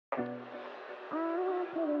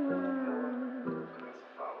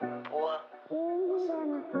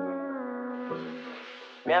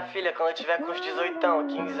Minha filha, quando eu tiver com uns 18,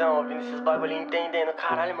 15, ouvindo esses bagulho e entendendo,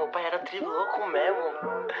 caralho, meu pai era trilouco mesmo.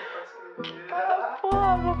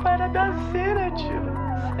 Porra, meu pai era da cena, tio.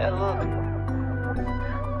 Cê é louco.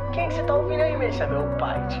 Quem que você tá ouvindo aí, Mexa? Meu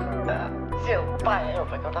pai, tio. Seu pai, meu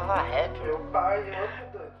pai cantava rap. Meu pai é outro,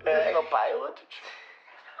 doido. Meu pai é outro, tio.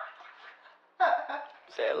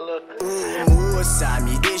 Cê é louco. Moça,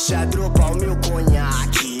 me deixa dropar o meu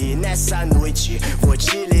conhaque. Nessa noite vou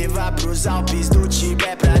te levar pros Alpes do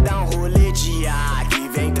Tibet pra dar um rolê de Iaque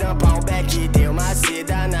Vem, trampar um beck, tenho uma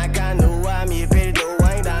seda na canoa. Me perdoa,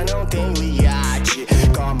 ainda não tenho Iate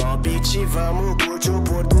Come, Beat, vamos curtir o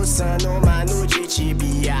pôr do sun numa noite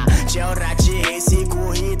Tibet. É o Rat Race,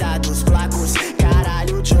 corrida dos placos.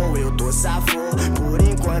 Caralho, Jhow Eu tô safo. Por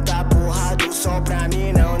enquanto a porra do sol pra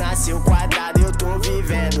mim não nasceu quadrado. Eu tô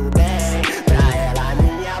vivendo bem. Pra ela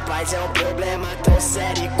minha paz é um problema tão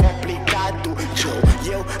sério e complicado. Jhow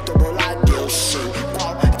Eu tô bolado, eu sei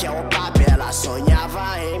qual que é o papo. Ela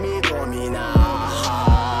sonhava em me dominar,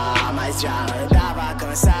 mas já andava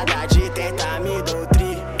cansada de tentar me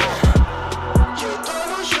doutrinar. Eu tô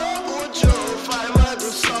no jogo, Jhow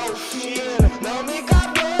Farmando sol fino. Não me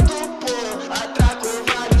acabando, pô, atraco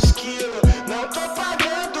vários quilos. Não tô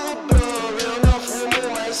pagando, bro, eu não fumo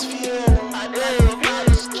mais fino. Atraco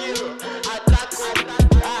vários quilos, atraco.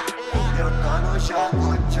 Eu tô no jogo,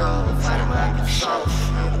 Jhow Farmando sol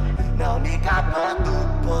fino. Não me acabando,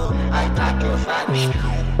 pô, atraco vários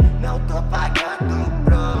quilos. Não tô pagando,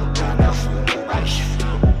 bro, eu não fumo mais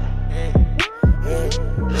fino.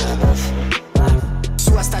 Eu não fumo.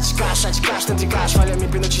 Suas táticas, tanto encaixe, falha me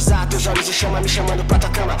hipnotizar. Teus olhos de chama me chamando pra tua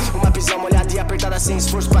cama. Uma prisão molhada e apertada sem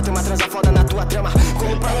esforço pra ter uma transa foda na tua trama.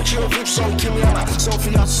 Como pra não te ouvir, sou um que me ama. Sou um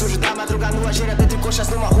filhote sujo da madrugada nua, gênia dentro de coxas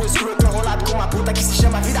numa rua escura. Eu tô enrolado com uma puta que se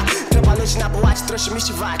chama vida. Trampa a noite na boate, Trust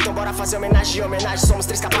Mitzvah Então, bora fazer homenagem. Somos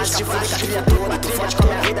três capazes de foder com a criatura. Tu fode com a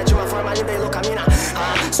minha vida de uma forma linda e louca, mina.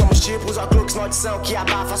 Somos tipos Horcrux Maldição que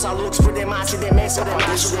abafa sua lux por demais e demência.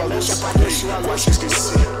 Demacho, delícia, padrão, sua luz.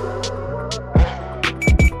 Esqueci.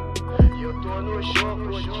 No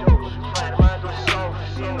jogo, Jhow Farmando sol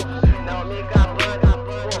fino. Não me gabando,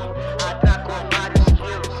 pô, atraco vários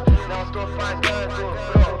quilos. Não tô pagando,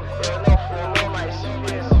 bro, eu não fumo mais fino.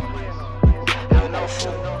 Eu não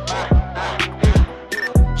fumo,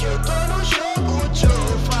 Eu tô no jogo, Jhow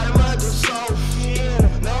Farmando sol fino.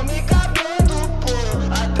 Não me gabando, pô,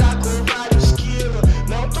 atraco vários quilos.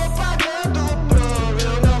 Não tô pagando, bro,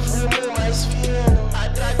 eu não fumo mais fino.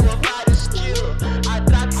 Atraco vários quilos,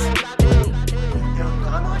 atraco. Eu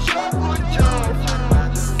tô no jogo, Jhow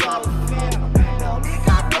Farmando sol fino. Não me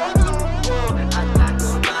acabando, pô, atraco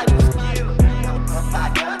vários quilos. Não tô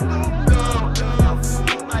pagando, bro, eu não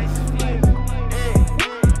fumo mais fino.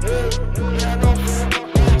 Eu não fumo.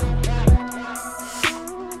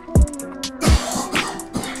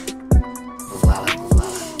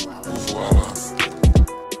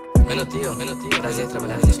 Minutinho, prazer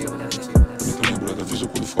trabalhar contigo. Me também, brother, avisa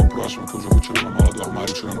quando for próximo que eu já vou tirando a mala do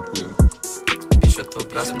armário, tirando poeira. Bicho, eu tô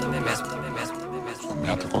próximo da minha meta. Sua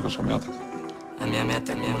meta? Qual que é a sua meta? A minha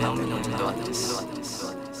meta é ganhar $1 milhão.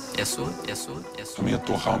 E a sua? A minha é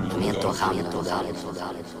torrar $1 milhão.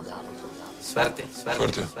 Suerte.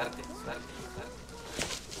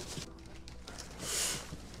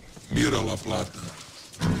 Mira La Plata.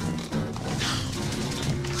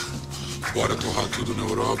 Bora torrar tudo na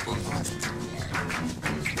Europa.